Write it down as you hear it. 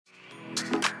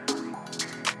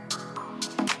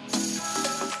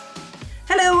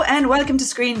and welcome to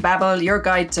Screen Babble, your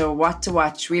guide to what to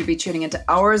watch. We'll be tuning into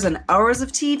hours and hours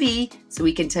of TV so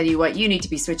we can tell you what you need to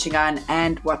be switching on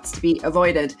and what's to be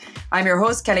avoided. I'm your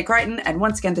host, Kelly Crichton, and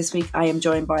once again this week I am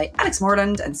joined by Alex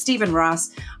Moreland and Stephen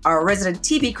Ross, our resident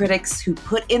TV critics who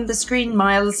put in the screen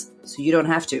miles so you don't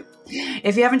have to.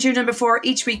 If you haven't tuned in before,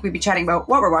 each week we'll be chatting about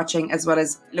what we're watching as well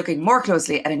as looking more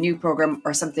closely at a new programme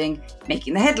or something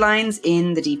making the headlines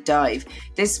in the deep dive.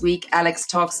 This week, Alex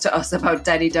talks to us about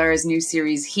Danny Dyer's new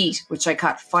series Heat, which I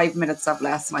caught 5 minutes of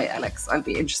last night, Alex. I'll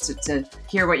be interested to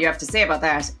hear what you have to say about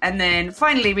that. And then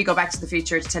finally, we go back to the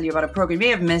future to tell you about a programme you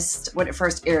may have missed when it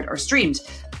first aired or streamed.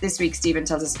 This week, Stephen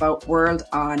tells us about World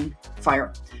on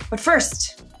Fire. But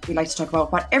first, we'd like to talk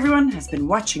about what everyone has been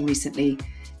watching recently.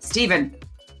 Stephen,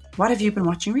 what have you been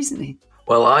watching recently?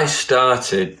 Well, I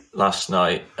started last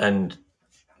night, and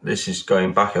this is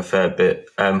going back a fair bit.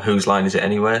 Whose Line Is It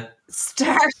Anyway?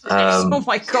 Started? Oh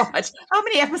my God. How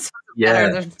many episodes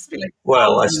are there?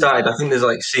 Well, I started, I think there's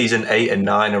like season 8 and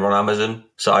 9 are on Amazon.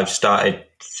 So I've started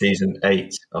season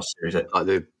 8 of series 8. Like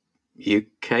the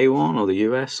UK one or the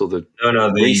US or the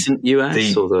the recent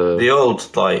US or the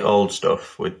old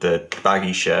stuff with the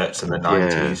baggy shirts and the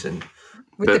 90s and...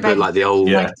 But like the old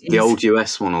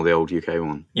US one or the old UK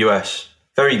one? US.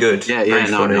 Very good.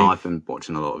 No, I've been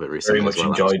watching a lot of it recently. Very much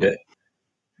enjoyed it.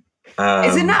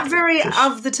 Is it not very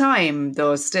of the time,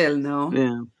 though, still, no?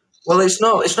 Yeah. Well, it's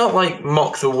not like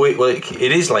Mock the Week. Well,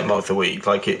 it is like Mock the Week.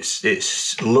 Like, it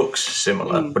looks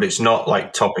similar, but it's not,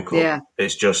 like, topical. Yeah.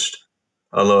 It's just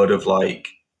a load of, like,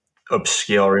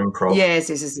 obscure improv. Yes.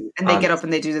 And they get up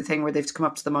and they do the thing where they have to come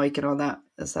up to the mic and all that.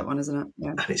 That's that one, isn't it?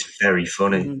 Yeah. And it's very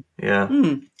funny. Mm-hmm. Yeah.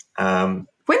 When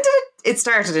did it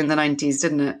started in the 90s,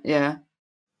 didn't it? Yeah.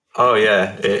 Oh,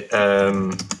 yeah. It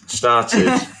started...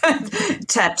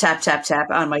 tap, tap, tap, tap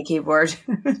on my keyboard.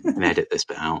 Edit this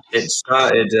bit out. It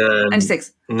started...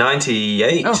 96.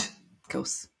 98. Oh,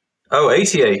 close. Oh,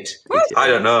 88. What? I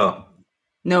don't know.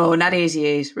 No, not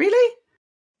 88. Really?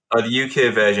 Oh, the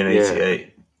UK version, 88.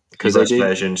 Because US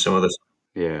version, some others.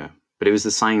 Yeah. But it was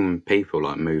the same people,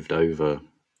 like, moved over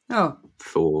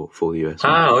for the US.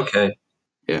 Oh, okay.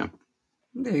 Yeah.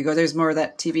 There you go. There's more of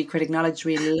that TV critic knowledge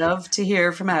we love to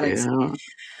hear from Alex. Yeah.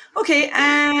 Okay,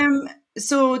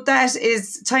 so that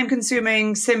is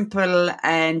time-consuming, simple,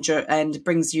 and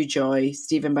brings you joy,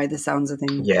 Stephen, by the sounds of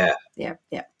things. Yeah.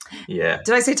 Did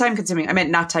I say time-consuming? I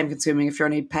meant not time-consuming. If you're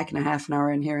only packing a half an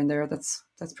hour in here and there, that's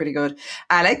pretty good.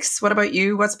 Alex, what about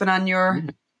you? What's been on your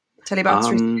telly box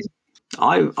recently?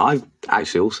 I've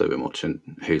actually also been watching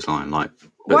Whose Line,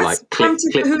 What's clip.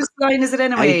 Whose Line Is It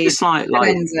Anyway? It's like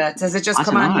does it just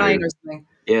come online or something?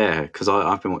 Yeah, because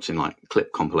I've been watching like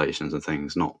clip compilations and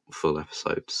things, not full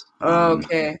episodes.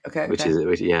 Okay. Which is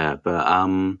but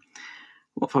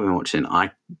what have I been watching?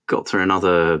 I got through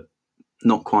another,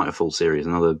 not quite a full series,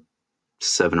 another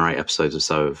 7 or 8 episodes or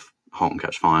so of Halt and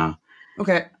Catch Fire.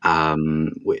 Okay.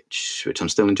 Which I'm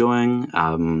still enjoying.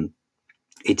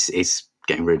 It's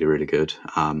getting really, really good.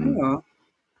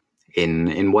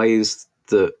 In ways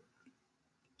that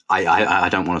I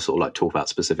don't want to sort of like talk about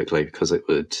specifically because it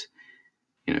would,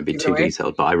 be too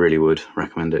detailed. But I really would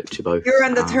recommend it to both. You're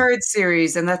on the 3rd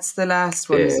series, and that's the last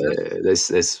one.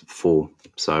 There's 4,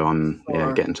 so I'm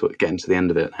getting to the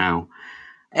end of it now.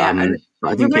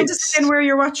 Remind us again where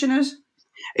you're watching it.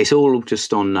 It's all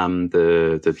just on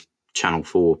the Channel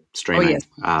 4 streaming.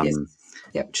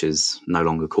 Yes. Which is no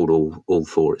longer called all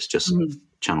 4. It's just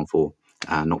Channel 4.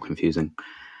 Not confusing.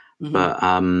 Mm-hmm. But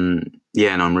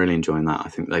I'm really enjoying that. I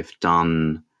think they've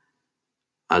done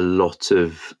a lot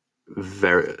of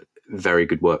very, very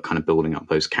good work kind of building up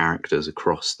those characters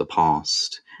across the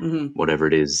past, whatever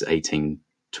it is, 18,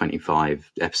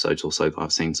 25 episodes or so that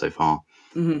I've seen so far,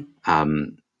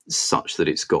 such that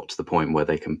it's got to the point where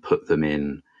they can put them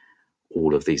in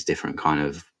all of these different kind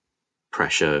of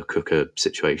pressure cooker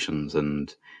situations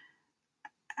and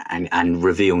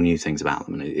reveal new things about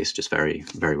them. And it's just very,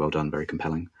 very well done, very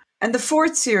compelling. And the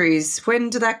 4th series,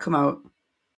 when did that come out?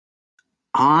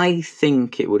 I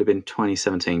think it would have been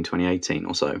 2017, 2018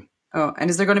 or so. Oh, and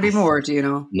is there going to be more, do you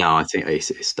know? No, I think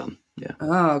it's done, yeah.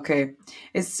 Oh, okay.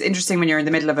 It's interesting when you're in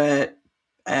the middle of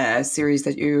a series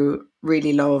that you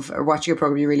really love or watching a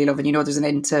program you really love and there's an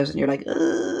end to it and you're like,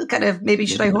 kind of, maybe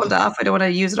should I hold off? I don't want to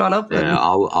use it all up. Yeah,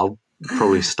 I'll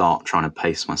probably start trying to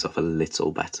pace myself a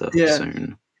little better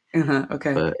soon.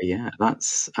 Okay. But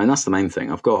that's the main thing.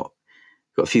 I've got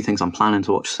a few things I'm planning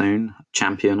to watch soon.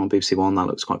 Champion on BBC One, that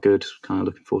looks quite good. Kind of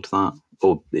looking forward to that.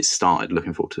 Or it started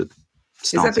looking forward to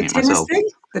starting it myself.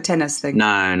 The tennis thing?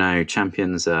 No.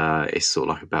 Champions is sort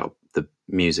of like about the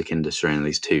music industry and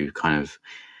these two kind of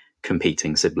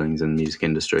competing siblings in the music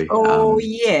industry. Oh,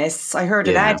 yes. I heard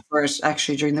an ad for it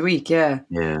actually during the week. Yeah.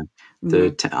 Yeah.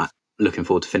 Looking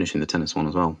forward to finishing the tennis one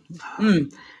as well.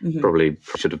 Probably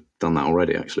should have done that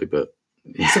already, actually, but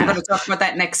so we're going to talk about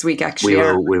that next week, actually.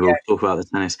 We will talk about the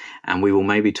tennis, and we will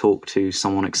maybe talk to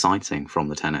someone exciting from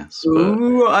the tennis.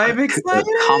 Ooh, I'm excited.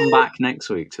 Come back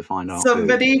next week to find out.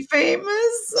 Somebody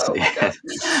famous. Oh my God.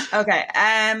 Okay.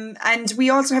 And we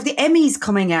also have the Emmys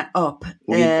coming up.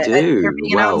 We do.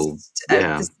 Well,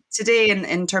 today,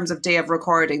 in terms of day of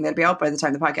recording, they'll be out by the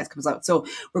time the podcast comes out. So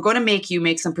we're going to make you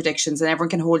make some predictions, and everyone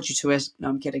can hold you to it. No,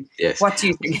 I'm kidding. Yes. What do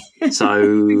you think? So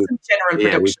general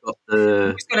prediction. We've got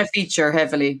who's going to feature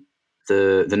heavily.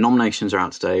 The nominations are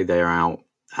out today. They are out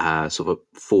sort of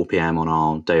at 4 p.m. on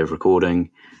our day of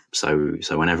recording. So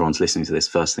when everyone's listening to this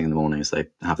first thing in the morning, as they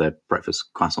have their breakfast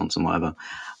croissants and whatever,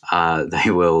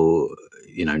 they will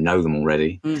know them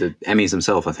already. The Emmys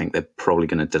themselves, I think they're probably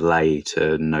going to delay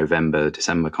to November,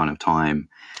 December kind of time.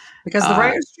 Because the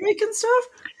writers' strike and stuff?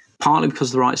 Partly because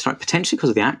of the writers' strike, potentially because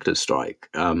of the actors' strike.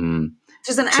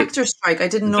 There's an actors' strike. I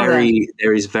didn't know that.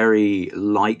 There is very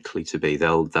likely to be.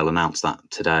 They'll announce that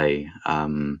today.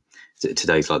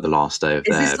 Today's like the last day of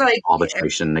their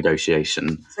arbitration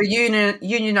negotiation. So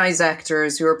unionized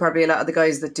actors, who are probably a lot of the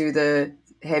guys that do the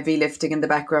heavy lifting in the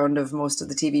background of most of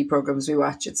the TV programs we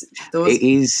watch. It's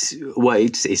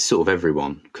sort of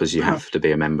everyone, because you have to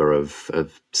be a member of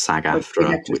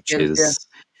SAG-AFTRA, which is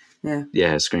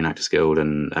Screen Actors Guild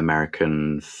and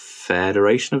American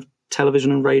Federation of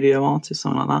Television and Radio Artists,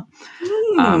 something like that.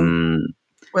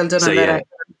 Well done on that.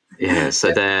 Yeah,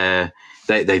 so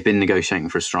they've been negotiating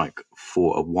for a strike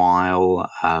for a while.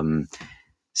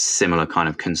 Similar kind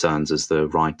of concerns as the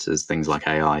writers, things like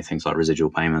AI, things like residual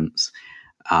payments.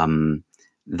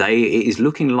 It is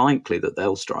looking likely that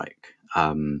they'll strike.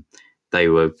 They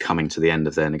were coming to the end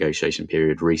of their negotiation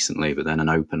period recently, but then an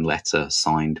open letter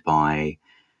signed by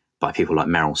people like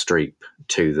Meryl Streep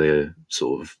to the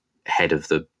sort of head of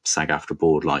the SAG-AFTRA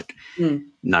board, like,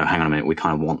 no, hang on a minute, we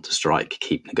kind of want to strike,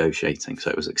 keep negotiating.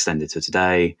 So it was extended to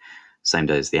today, same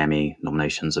day as the Emmy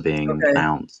nominations are being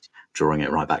announced, drawing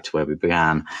it right back to where we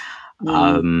began.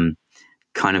 Lots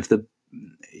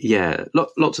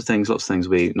of things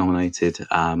we nominated.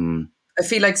 I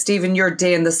feel like, Stephen, your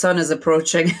day in the sun is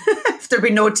approaching. If there'll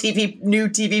be no new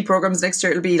TV programs next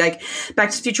year, it'll be like Back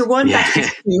to the Future 1, Back to the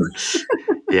Future 2.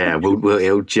 Yeah,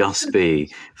 it'll just be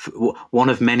one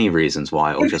of many reasons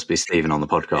why it'll just be Stephen on the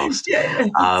podcast. Stephen,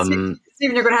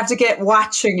 you're going to have to get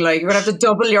watching. You're going to have to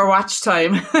double your watch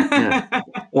time.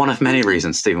 One of many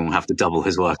reasons Stephen will have to double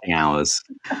his working hours.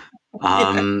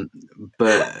 But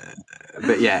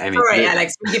yeah, I mean, all right,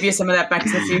 Alex, we'll give you some of that Back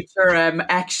to the Future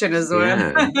action as well.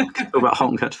 Yeah, talk about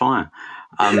Halt and Catch Fire.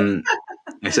 Emmys,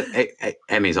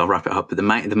 I'll wrap it up. But the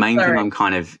main thing I'm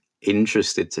kind of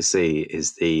interested to see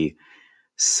is the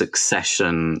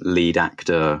Succession lead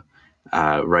actor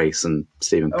race, and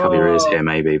Stephen, cover your ears here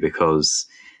maybe, because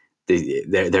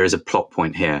there is a plot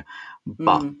point here.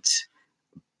 But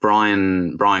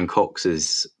Brian Cox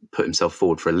has put himself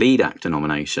forward for a lead actor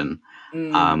nomination,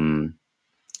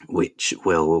 which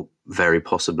will very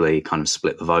possibly kind of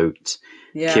split the vote.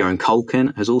 Yeah. Kieran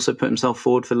Culkin has also put himself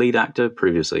forward for lead actor.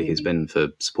 Previously, he's been for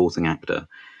supporting actor.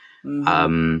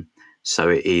 So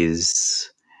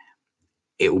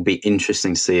it will be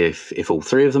interesting to see if all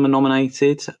three of them are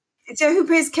nominated. Who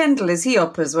plays Kendall? Is he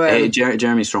up as well?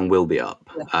 Jeremy Strong will be up.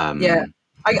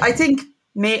 I think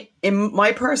in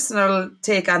my personal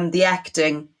take on the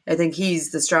acting, I think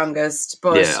he's the strongest.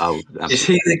 But is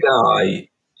he the guy?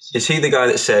 Is he the guy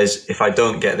that says, "If I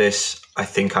don't get this, I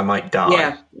think I might die"?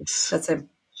 Yeah, that's him.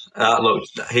 I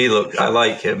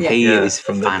like him. Yeah. He is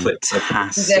from fantastic.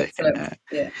 He's excellent.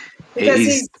 Yeah,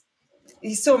 because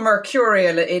he's so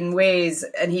mercurial in ways,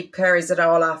 and he carries it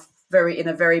all off in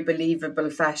a very believable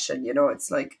fashion.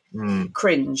 It's like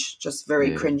cringe, just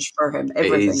very cringe for him.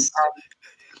 Everything. It is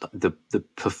the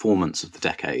performance of the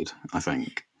decade, I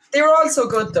think. They were also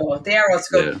good, though. They are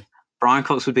also good. Yeah. Brian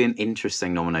Cox would be an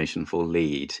interesting nomination for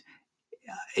lead.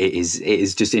 It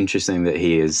is just interesting that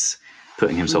he is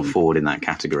putting himself forward in that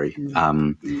category.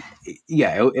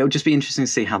 It'll just be interesting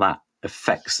to see how that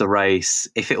affects the race.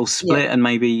 If it'll split and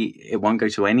maybe it won't go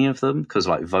to any of them, because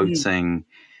voting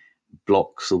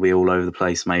blocks will be all over the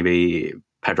place. Maybe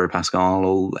Pedro Pascal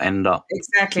will end up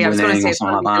exactly. I was going to say it's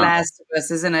like The Last of Us,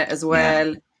 isn't it, as well?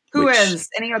 Yeah. Who else?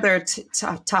 Any other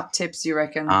top tips you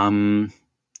reckon?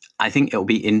 I think it'll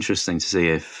be interesting to see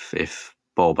if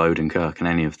Bob Odenkirk and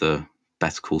any of the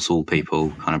Better Call Saul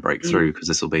people kind of break through, because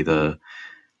this will be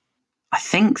I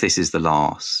think this is the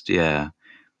last. Yeah.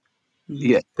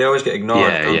 They always get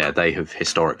ignored. Yeah. They have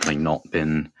historically not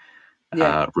been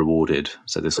rewarded.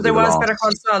 So this will be there the was last. Better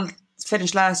Call Saul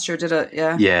finished last year, did it?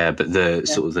 Yeah. Yeah, but the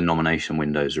sort of the nomination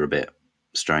windows are a bit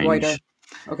strange. Wider.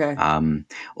 Okay.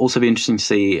 Also, be interesting to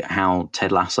see how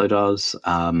Ted Lasso does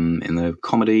in the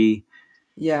comedy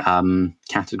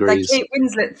categories. That Kate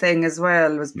Winslet thing as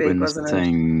well was big, wasn't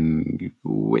it?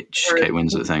 Which Kate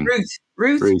Winslet thing?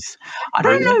 Ruth. I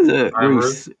don't know that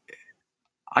Ruth.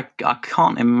 I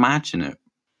can't imagine it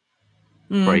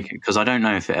breaking, because I don't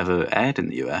know if it ever aired in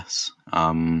the US.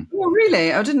 Oh,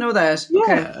 really? I didn't know that. Yeah.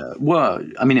 Okay. Well,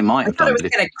 I mean, it might have done. It was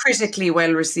kind of critically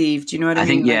well received. You know what I mean?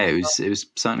 I think, yeah, it was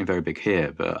certainly very big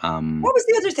here. But what was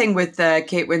the other thing with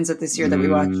Kate Winslet this year that we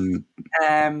watched?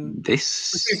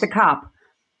 This was the cop.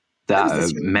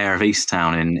 That Mayor of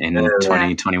Easttown in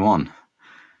 2021.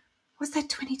 Was that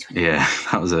 2020? Yeah,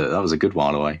 that was a good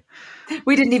while away.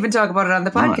 We didn't even talk about it on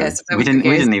the podcast. No, we didn't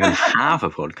even have a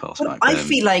podcast back then. I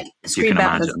feel like Screen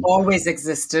Battle has always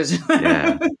existed.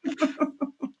 Yeah.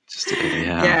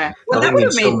 Yeah. Well, that would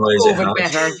have made COVID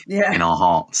better. Yeah. In our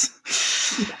hearts.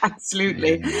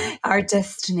 Absolutely. Yeah. Our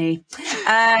destiny.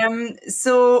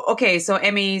 So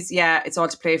Emmys, it's all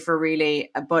to play for really,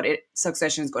 but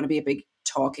Succession is going to be a big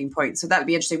talking point. So that'll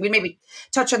be interesting. We'll maybe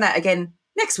touch on that again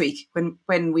next week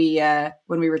when we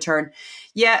return.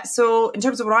 Yeah, so in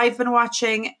terms of what I've been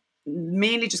watching,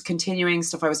 mainly just continuing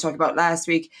stuff I was talking about last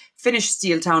week. Finished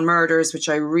Steel Town Murders, which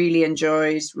I really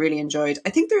enjoyed. I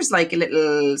think there's like a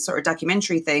little sort of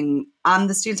documentary thing on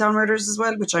the Steel Town Murders as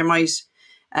well, which I might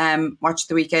watch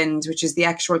the weekend, which is the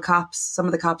actual cops, some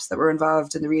of the cops that were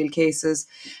involved in the real cases.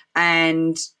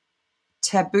 And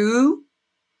Taboo,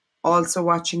 also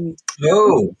watching.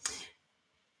 Oh,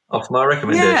 off my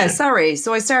recommendation. Yeah, sorry.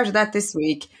 So I started that this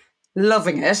week.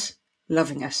 Loving it.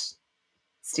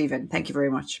 Stephen, thank you very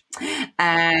much.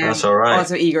 That's all right.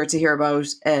 Also eager to hear about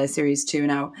series 2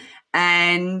 now.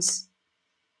 And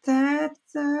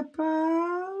that's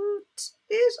about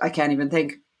it. I can't even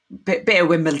think. Bit of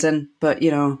Wimbledon, but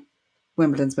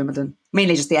Wimbledon's Wimbledon.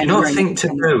 Mainly just the end. I think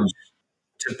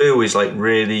Taboo is like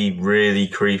really, really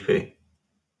creepy.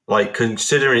 Like,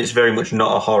 considering it's very much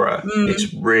not a horror,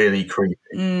 it's really creepy.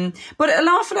 But an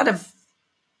awful lot of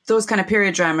those kind of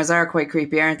period dramas are quite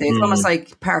creepy, aren't they? It's almost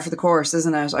like par for the course,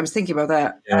 isn't it? I was thinking about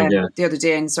that the other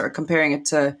day and sort of comparing it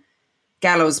to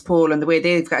Gallows Pole and the way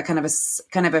they've got kind of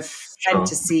a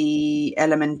fantasy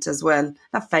element as well.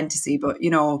 Not fantasy, but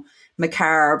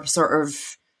macabre sort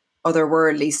of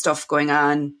otherworldly stuff going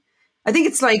on. I think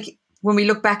it's like when we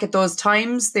look back at those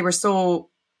times, they were so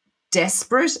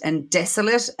desperate and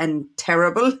desolate and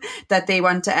terrible that they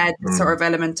want to add the sort of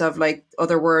element of like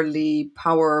otherworldly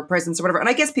power or presence or whatever. And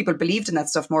I guess people believed in that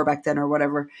stuff more back then or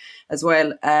whatever as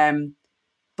well.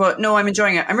 But no, I'm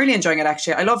enjoying it. I'm really enjoying it,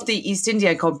 actually. I love the East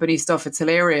India Company stuff. It's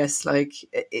hilarious. Like,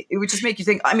 it would just make you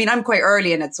think. I mean, I'm quite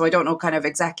early in it, so I don't know kind of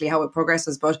exactly how it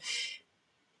progresses. But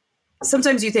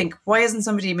sometimes you think, why hasn't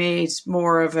somebody made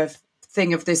more of a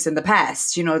thing of this in the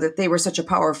past? That they were such a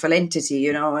powerful entity,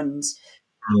 and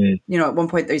at one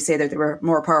point they say that they were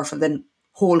more powerful than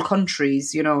whole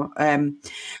countries, But I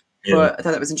thought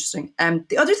that was interesting.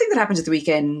 The other thing that happened at the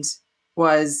weekend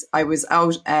was I was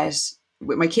out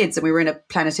with my kids and we were in a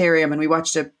planetarium and we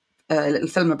watched a little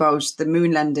film about the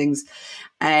moon landings.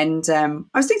 And I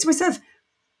was thinking to myself,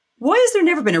 why has there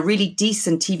never been a really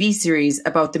decent TV series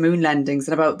about the moon landings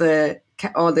and about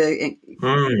all the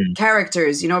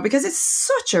characters, because it's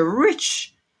such a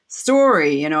rich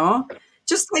story,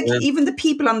 just like even the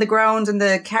people on the ground and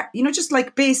just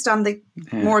like based on the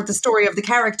more the story of the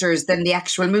characters than the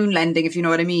actual moon landing, if you know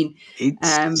what I mean.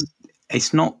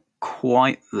 It's not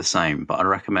quite the same, but I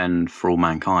recommend For All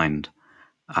Mankind,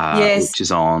 which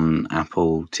is on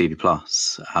Apple TV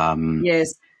Plus.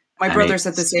 Yes, my brother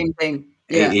said the same thing.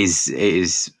 Yeah. It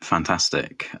is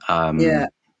fantastic.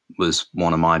 Was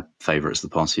one of my favourites the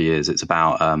past few years. It's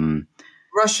about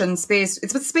Russian space.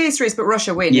 It's a space race, but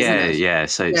Russia wins. Yeah.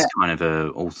 So it's kind of a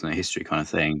alternate history kind of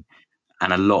thing,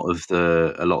 and a lot of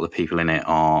the people in it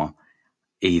are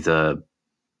either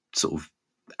sort of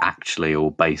actually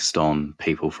or based on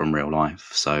people from real life.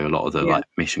 So a lot of the like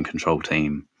mission control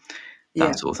team,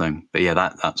 that sort of thing. But yeah,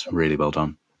 that's really well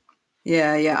done.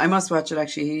 Yeah, I must watch it,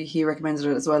 actually. He recommended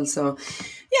it as well. So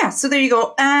so there you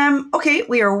go. Okay,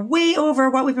 we are way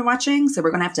over what we've been watching, so we're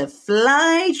going to have to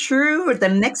fly through the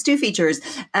next two features.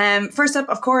 First up,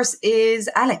 of course, is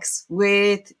Alex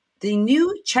with the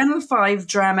new Channel 5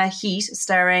 drama Heat,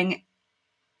 starring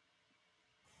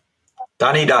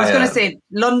Danny Dyer. I was going to say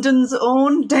London's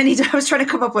own Danny Dyer. I was trying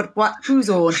to come up with whose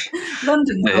own?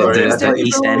 London's own.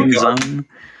 East End's own.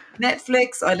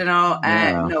 Netflix, I don't know.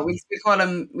 No, we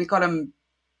call him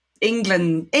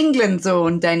England's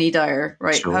own Danny Dyer,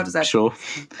 right? Sure, how does that? Sure.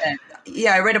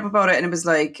 I read up about it, and it was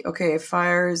like, okay,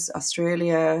 fires,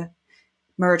 Australia,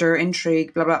 murder,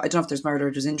 intrigue, blah blah. I don't know if there's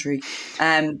murder, there's intrigue.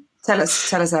 Tell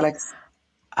us, Alex.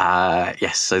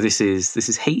 Yes, so this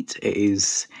is Heat. It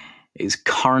is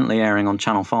currently airing on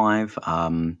Channel 5.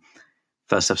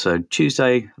 First episode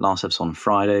Tuesday, last episode on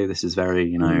Friday. This is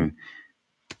very,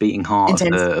 beating heart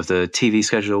of the TV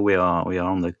schedule. We are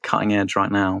on the cutting edge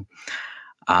right now.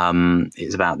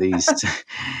 It's about these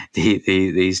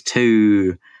these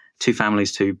two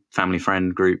families, two family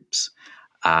friend groups.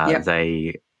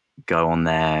 They go on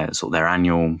their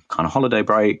annual kind of holiday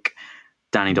break.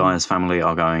 Danny Dyer's family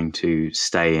are going to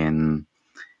stay in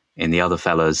the other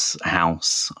fella's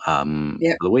house for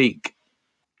the week.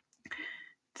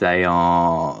 They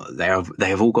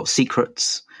have all got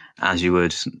secrets, as you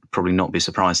would probably not be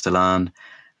surprised to learn.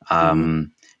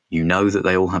 You know that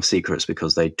they all have secrets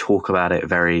because they talk about it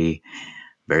very,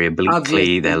 very obliquely.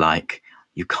 Obviously. They're like,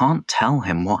 you can't tell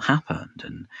him what happened,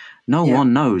 and no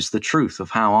one knows the truth of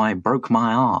how I broke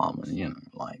my arm. And,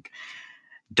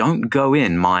 don't go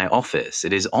in my office.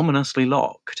 It is ominously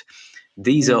locked.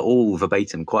 These are all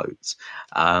verbatim quotes.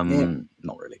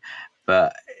 Not really,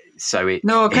 but so it.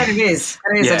 No, it kind of is.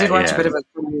 I did watch a bit of it.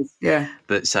 Yeah.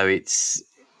 But so it's.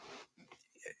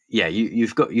 Yeah,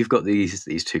 you've got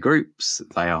these two groups.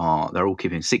 They're all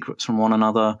keeping secrets from one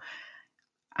another.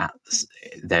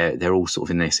 They're all sort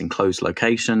of in this enclosed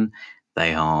location.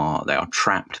 They are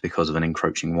trapped because of an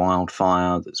encroaching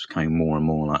wildfire that's becoming more and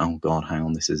more like, oh God, hang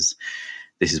on, this is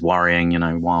worrying.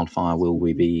 Wildfire. Will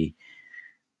we be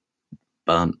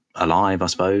burnt alive? I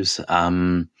suppose.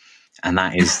 And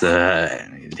that is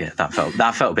that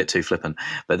felt a bit too flippant,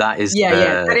 but that is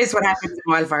that is what happens in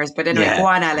wildfires. But anyway, go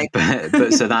on, Alex.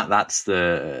 But so that's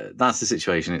the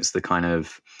situation. It's the kind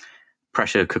of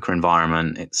pressure cooker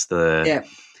environment. It's the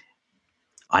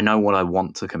I know what I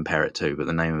want to compare it to, but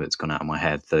the name of it's gone out of my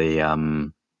head.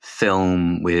 The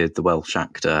film with the Welsh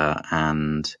actor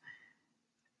and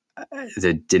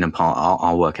the dinner part.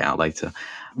 I'll work it out later.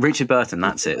 Richard Burton,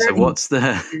 that's it. So what's the?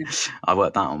 I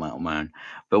worked that out on my own.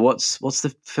 But what's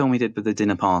the film he did with the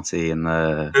dinner party and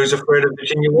the? Who's Afraid of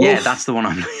Virginia Woolf? Yeah, that's the one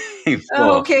I'm looking for.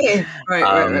 Oh, okay,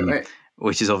 right.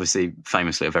 Which is obviously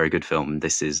famously a very good film.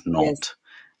 This is not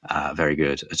very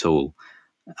good at all.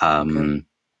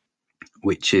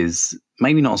 Which is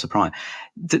maybe not a surprise.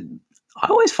 I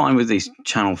always find with these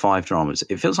Channel 5 dramas,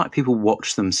 it feels like people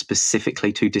watch them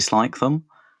specifically to dislike them.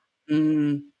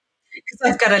 Because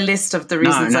I've got a list of the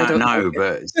reasons I don't know.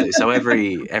 But so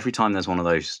every time there's one of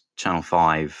those Channel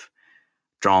 5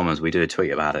 dramas, we do a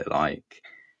tweet about it, like,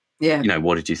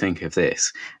 what did you think of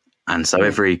this? And so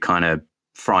every kind of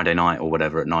Friday night or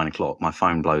whatever at 9:00, my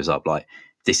phone blows up like,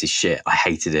 this is shit. I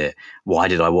hated it. Why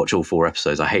did I watch all 4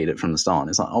 episodes? I hated it from the start. And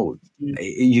it's like,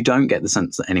 you don't get the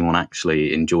sense that anyone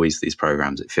actually enjoys these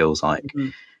programs. It feels like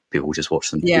people just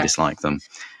watch them to dislike them.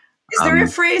 Is there a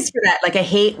phrase for that, like a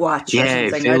hate watch? Yeah,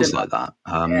 it feels like that.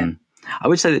 I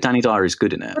would say that Danny Dyer is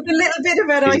good in it. But a little bit of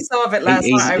it, I saw of it last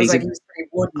night. I was like, he was pretty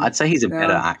wooden. I'd say he's a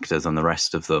better actor than the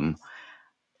rest of them.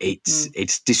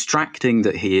 It's distracting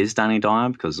that he is Danny Dyer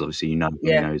because obviously he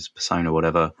knows persona,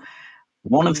 whatever.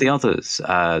 One of the others,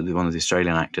 one of the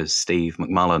Australian actors, Steve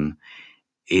McMullen,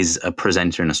 is a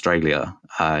presenter in Australia.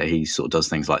 He sort of does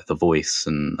things like The Voice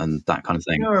and that kind of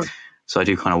thing. Sure. So I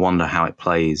do kind of wonder how it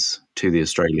plays to the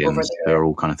Australians who are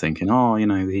all kind of thinking,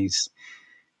 he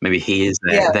is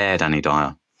their Danny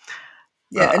Dyer.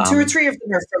 Yeah, and 2 or 3 of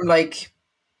them are from like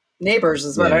Neighbours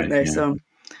as well, aren't they? Yeah. So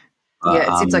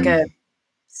it seems like a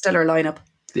stellar lineup.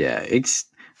 Yeah, it's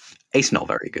not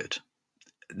very good.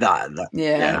 It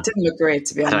didn't look great,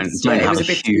 to be honest. I don't have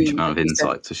a huge amount of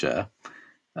insight to share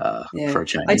for a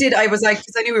change. I was like,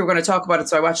 because I knew we were going to talk about it,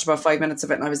 so I watched about 5 minutes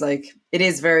of it, and I was like, it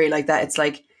is very like that. It's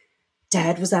like,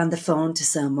 Dad was on the phone to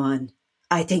someone.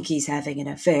 I think he's having an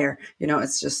affair.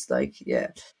 It's just like, you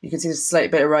can see there's a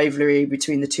slight bit of rivalry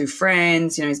between the 2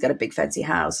 friends. He's got a big fancy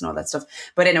house and all that stuff.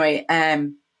 But anyway,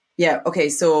 okay,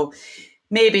 so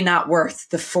maybe not worth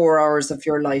the 4 hours of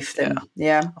your life then.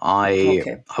 Yeah.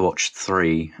 I watched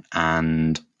 3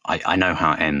 and I know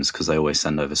how it ends because they always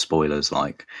send over spoilers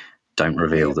like, don't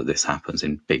reveal that this happens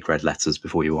in big red letters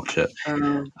before you watch it.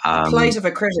 Plight of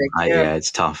a critic. It's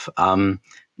tough.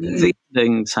 The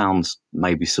ending sounds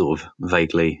maybe sort of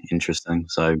vaguely interesting.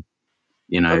 So,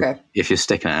 if you're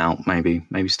sticking it out, maybe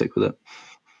stick with it.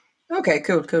 Okay,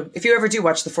 cool. If you ever do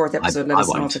watch the 4th episode, let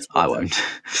us know if it's I won't.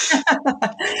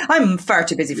 I'm far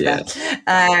too busy for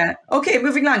that. Okay,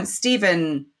 moving along.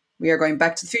 Stephen, we are going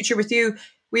back to the future with you.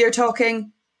 We are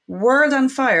talking World on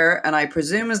Fire, and I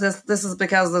presume this is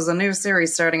because there's a new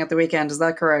series starting at the weekend. Is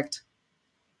that correct?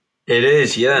 It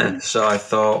is, yeah. So I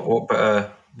thought, what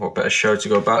better what better show to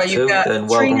go back you've to got than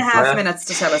 3.5 minutes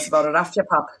to tell us about it after you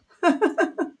pop.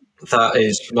 That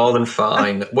is more than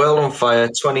fine. World on Fire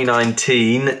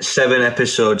 2019,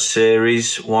 7-episode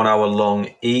series, 1 hour long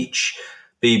each.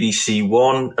 BBC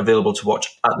One, available to watch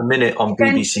at the minute on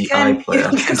BBC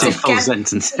iPlayer. Full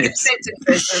sentences.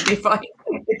 It'll be fine.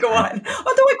 Go on.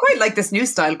 Although I quite like this new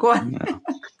style. Go on. Yeah.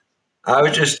 I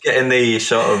was just getting the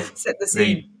sort of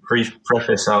the brief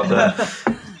preface out there.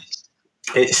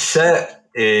 It's set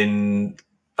in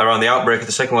around the outbreak of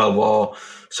the Second World War.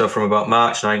 So from about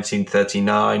March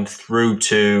 1939 through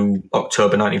to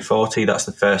October 1940, that's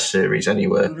the first series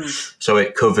anyway. Mm-hmm. So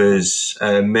it covers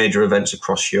major events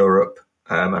across Europe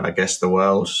and I guess the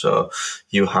world. So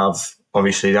you have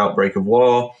obviously the outbreak of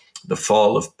war, the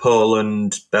fall of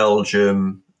Poland,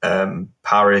 Belgium,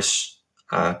 Paris,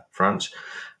 France,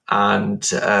 and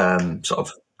sort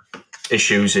of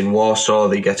issues in Warsaw,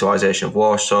 the ghettoization of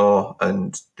Warsaw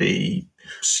and the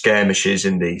skirmishes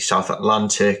in the South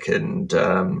Atlantic and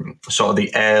sort of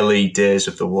the early days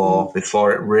of the war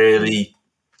before it really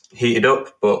heated up,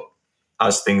 but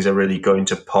as things are really going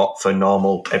to pot for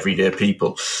normal everyday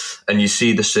people. And you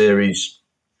see the series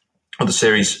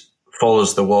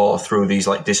follows the war through these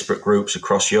like disparate groups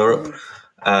across Europe.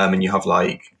 And you have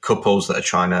like couples that are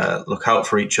trying to look out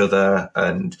for each other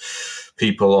and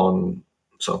people on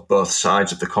sort of both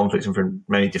sides of the conflict and from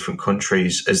many different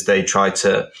countries as they try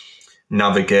to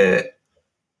navigate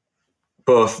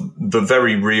both the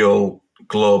very real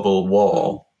global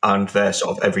war and their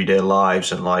sort of everyday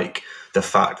lives and like the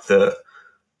fact that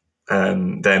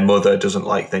their mother doesn't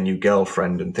like their new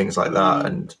girlfriend and things like that.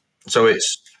 And so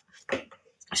it's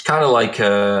kind of like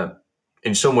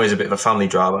in some ways a bit of a family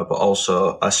drama, but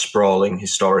also a sprawling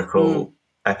historical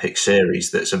epic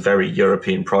series that's a very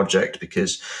European project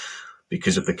because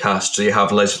of the cast. So you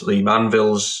have Leslie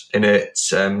Manville's in it,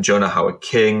 Jonah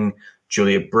Howard-King,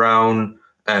 Julia Brown,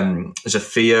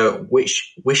 Zofia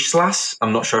Wislas.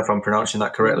 I'm not sure if I'm pronouncing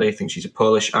that correctly. I think she's a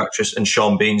Polish actress, and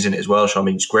Sean Bean's in it as well. Sean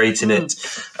Bean's great in it.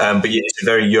 But yeah, it's a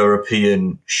very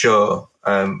European show,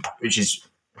 which is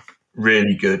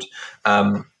really good.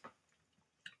 And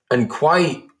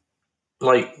quite,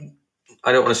 like,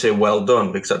 I don't want to say well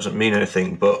done because that doesn't mean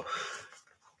anything, but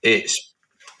it's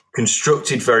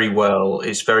constructed very well.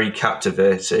 It's very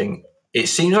captivating. It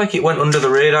seems like it went under the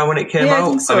radar when it came out. I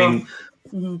think so. I mean,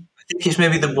 I think it's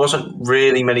maybe there wasn't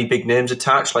really many big names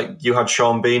attached. Like you had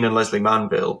Sean Bean and Leslie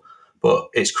Manville, but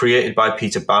it's created by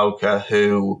Peter Bowker,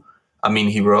 who, I mean,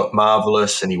 he wrote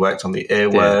Marvelous and he worked on the A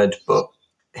Word, but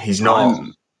he's not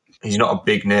a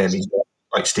big name. He's not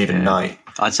like Stephen Knight.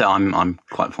 I'd say I'm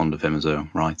quite fond of him as a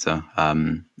writer.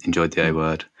 Enjoyed the A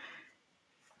Word,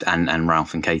 and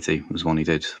Ralph and Katie was one he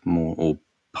did more or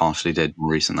partially did more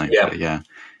recently. Yeah, but yeah.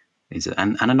 He's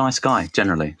and a nice guy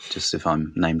generally. Just if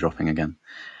I'm name dropping again.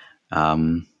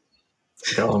 Go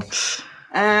on.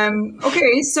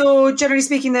 Okay, so generally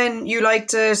speaking, then you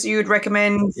liked it. You'd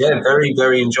recommend? Yeah, very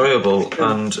very enjoyable.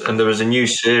 And there is a new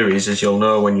series, as you'll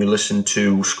know when you listen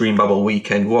to Screen Babble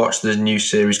Weekend Watch. There's a new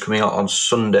series coming out on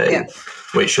Sunday,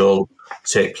 which will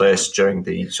take place during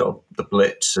the sort of the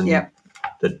Blitz and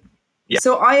the. Yeah.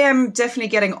 So I am definitely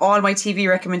getting all my TV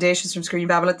recommendations from Screen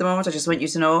Babble at the moment. I just want you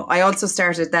to know. I also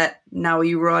started that Now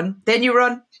You Run, Then You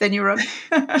Run, Then You Run.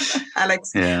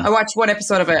 Alex, I watched one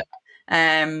episode of it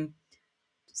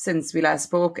since we last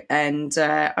spoke, and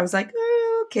I was like,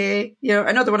 oh, okay, you know,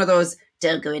 another one of those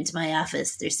don't go into my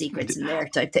office, there's secrets in there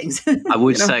type things. I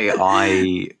would say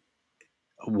I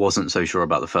wasn't so sure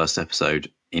about the first episode.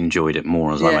 Enjoyed it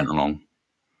more as I went along.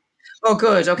 Oh,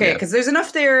 good. Okay, because there's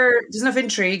enough there. There's enough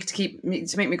intrigue to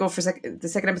make me go for the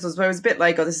second episode. But I was a bit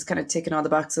like, oh, this is kind of ticking all the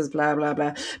boxes, blah blah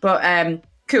blah. But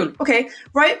cool. Okay,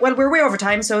 right. Well, we're way over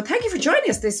time, so thank you for joining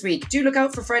us this week. Do look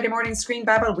out for Friday morning Screen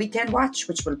Babble Weekend Watch,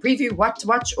 which will preview what to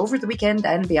watch over the weekend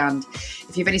and beyond.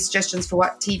 If you have any suggestions for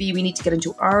what TV we need to get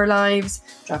into our lives,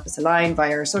 drop us a line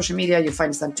via our social media. You'll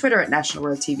find us on Twitter at National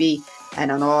World TV. And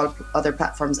on all other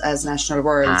platforms as National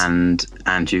World.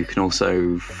 And you can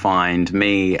also find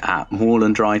me at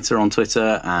Morlandwriter on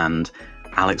Twitter and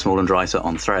Alex Morlandwriter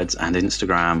on Threads and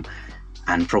Instagram,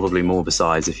 and probably more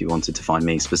besides if you wanted to find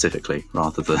me specifically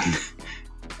rather than...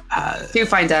 do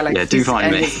find Alex. Yeah, do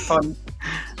find me. Fun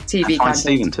TV find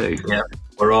Stephen too. Yeah,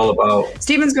 we're all about...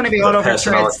 Stephen's going to be all over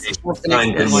Threads.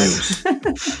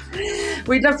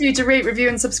 We'd love for you to rate, review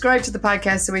and subscribe to the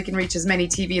podcast so we can reach as many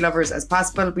TV lovers as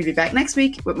possible. We'll be back next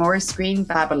week with more Screen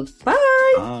Babble.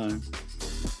 Bye! Bye.